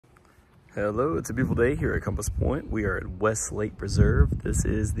Hello, it's a beautiful day here at Compass Point. We are at West Lake Preserve. This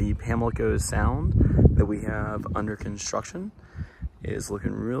is the Pamlico Sound that we have under construction. It is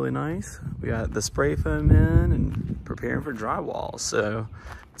looking really nice. We got the spray foam in and preparing for drywall. So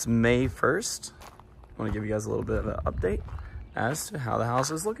it's May 1st. I want to give you guys a little bit of an update as to how the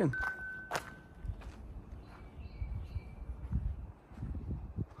house is looking.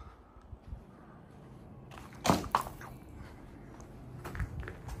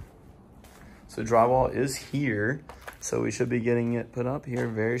 So drywall is here, so we should be getting it put up here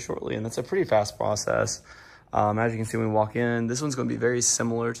very shortly, and that's a pretty fast process. As you can see when we walk in, this one's going to be very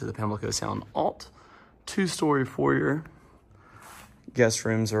similar to the Pamlico Sound Alt. 2-story foyer. Guest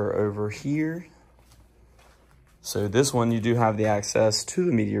rooms are over here. So this one, you do have the access to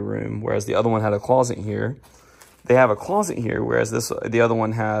the media room, whereas the other one had a closet here. They have a closet here, whereas the other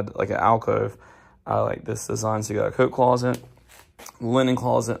one had like an alcove. I like this design, so you got a coat closet, linen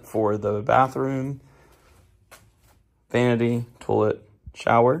closet for the bathroom, vanity, toilet,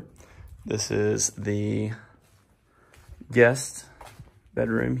 shower. This is the guest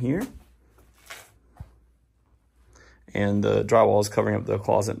bedroom here. And the drywall is covering up the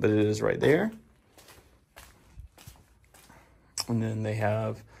closet, but it is right there. And then they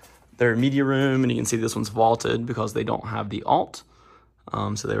have their media room, and you can see this one's vaulted because they don't have the alt.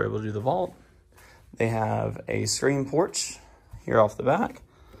 So they were able to do the vault. They have a screen porch here off the back.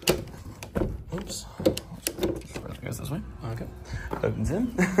 Oops. It goes this way. Okay. Opens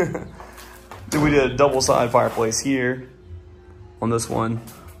in. Then we did a double side fireplace here on this one.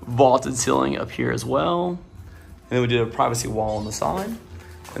 Vaulted ceiling up here as well. And then we did a privacy wall on the side.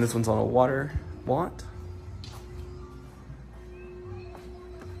 And this one's on a water want.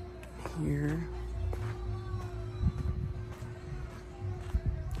 Here.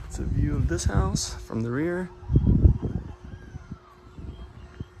 It's a view of this house from the rear.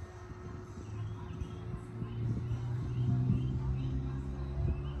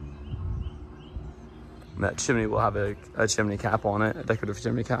 That chimney will have a chimney cap on it, a decorative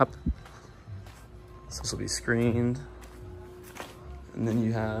chimney cap. So this will be screened. And then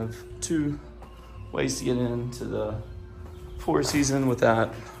you have 2 ways to get into the 4 season with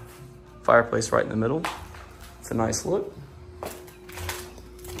that fireplace right in the middle. It's a nice look.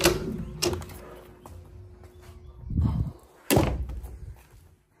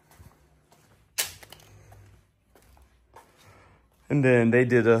 And then they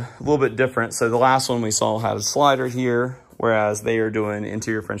did a little bit different. So the last one we saw had a slider here, whereas they are doing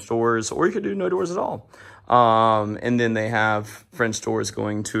interior French doors, or you could do no doors at all. And then they have French doors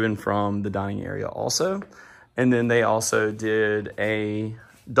going to and from the dining area also. And then they also did a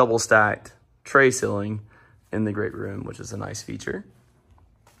double stacked tray ceiling in the great room, which is a nice feature.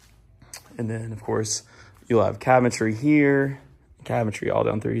 And then of course you'll have cabinetry here, cabinetry all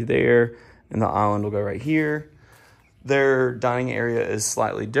down through there, and the island will go right here. Their dining area is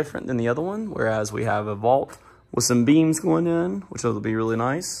slightly different than the other one, whereas we have a vault with some beams going in, which will be really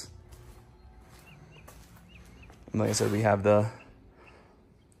nice. And like I said, we have the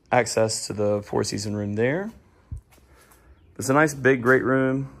access to the 4-season room there. It's a nice big great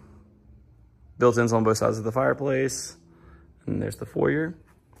room. Built-ins on both sides of the fireplace. And there's the foyer.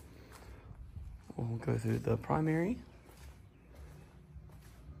 We'll go through the primary.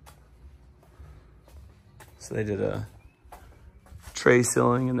 So they did a tray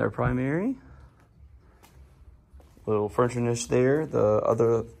ceiling in their primary. Little furniture niche there. The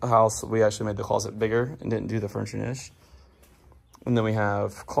other house, we actually made the closet bigger and didn't do the furniture niche. And then we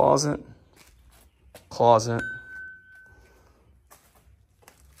have closet, closet,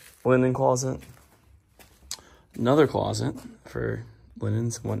 linen closet, another closet for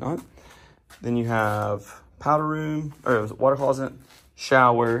linens and whatnot. Then you have powder room, or water closet,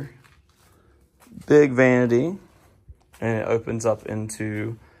 shower, big vanity, and it opens up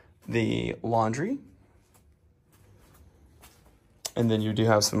into the laundry. And then you do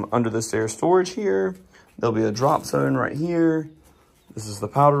have some under the stairs storage here. There'll be a drop zone right here. This is the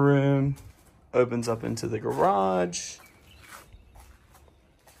powder room. Opens up into the garage.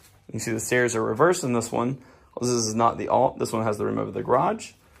 You see the stairs are reversed in this one. This is not the alt. This one has the room over the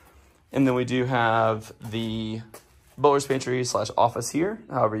garage. And then we do have the butler's pantry / office here,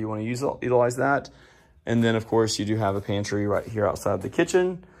 however you want to utilize that. And then of course you do have a pantry right here outside the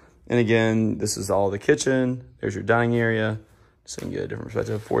kitchen. And again, this is all the kitchen. There's your dining area. So you can get a different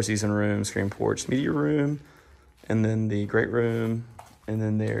perspective. 4-season room, screen porch, media room, and then the great room. And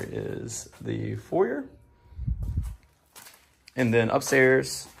then there is the foyer. And then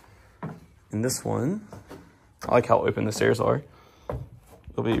upstairs in this one, I like how open the stairs are.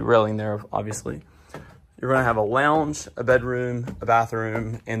 There'll be railing there, obviously. you're gonna have a lounge, a bedroom, a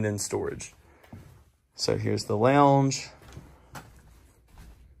bathroom, and then storage. So here's the lounge,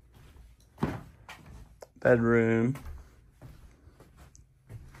 bedroom,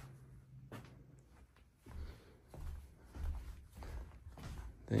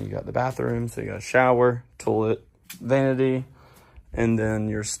 then you got the bathroom, so you got a shower, toilet, vanity, and then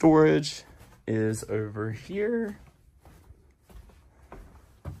your storage is over here.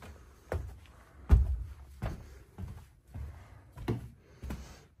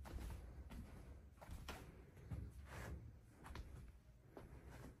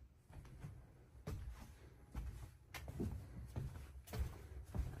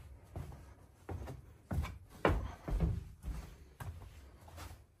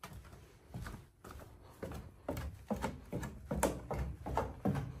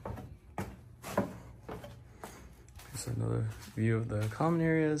 Here's another view of the common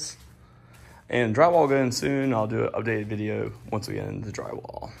areas. And drywall going soon. I'll do an updated video once we get into the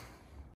drywall.